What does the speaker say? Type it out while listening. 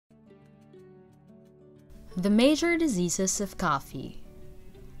The major diseases of coffee.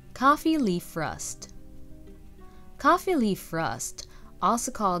 Coffee leaf rust. Coffee leaf rust,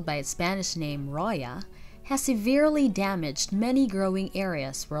 also called by its Spanish name roya, has severely damaged many growing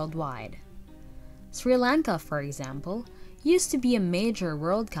areas worldwide. Sri Lanka, for example, used to be a major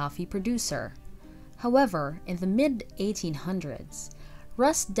world coffee producer. However, in the mid-1800s,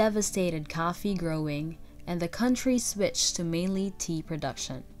 rust devastated coffee growing and the country switched to mainly tea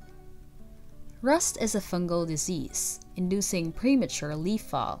production. Rust is a fungal disease, inducing premature leaf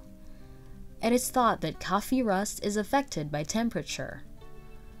fall. It is thought that coffee rust is affected by temperature.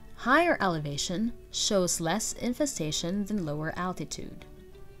 Higher elevation shows less infestation than lower altitude.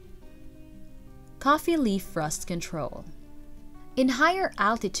 Coffee leaf rust control. In higher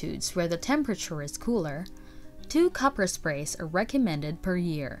altitudes where the temperature is cooler, 2 copper sprays are recommended per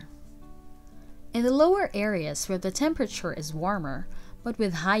year. In the lower areas where the temperature is warmer, but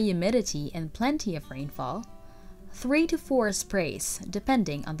with high humidity and plenty of rainfall, 3 to 4 sprays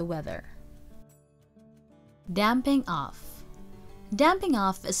depending on the weather. Damping off. Damping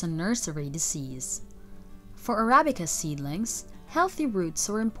off is a nursery disease. For Arabica seedlings, healthy roots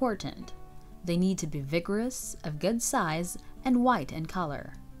are important. They need to be vigorous, of good size, and white in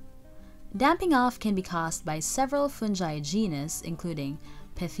color. Damping off can be caused by several fungi genus including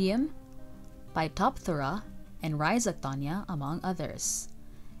Pythium, Phytophthora, and Rhizoctonia, among others.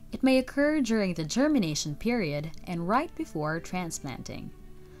 It may occur during the germination period and right before transplanting.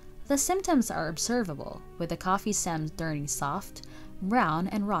 The symptoms are observable, with the coffee stems turning soft, brown,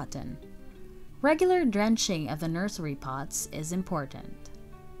 and rotten. Regular drenching of the nursery pots is important.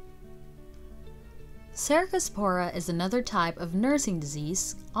 Cercospora is another type of nursing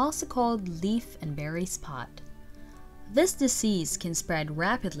disease, also called leaf and berry spot. This disease can spread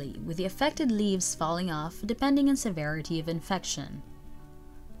rapidly, with the affected leaves falling off depending on severity of infection.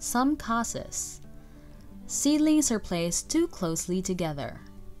 Some causes: seedlings are placed too closely together,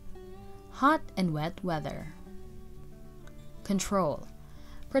 hot and wet weather. Control: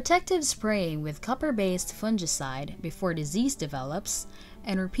 protective spraying with copper-based fungicide before disease develops,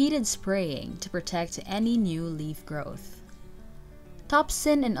 and repeated spraying to protect any new leaf growth.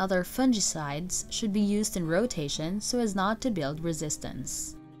 Topsin and other fungicides should be used in rotation so as not to build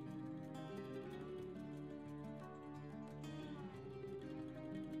resistance.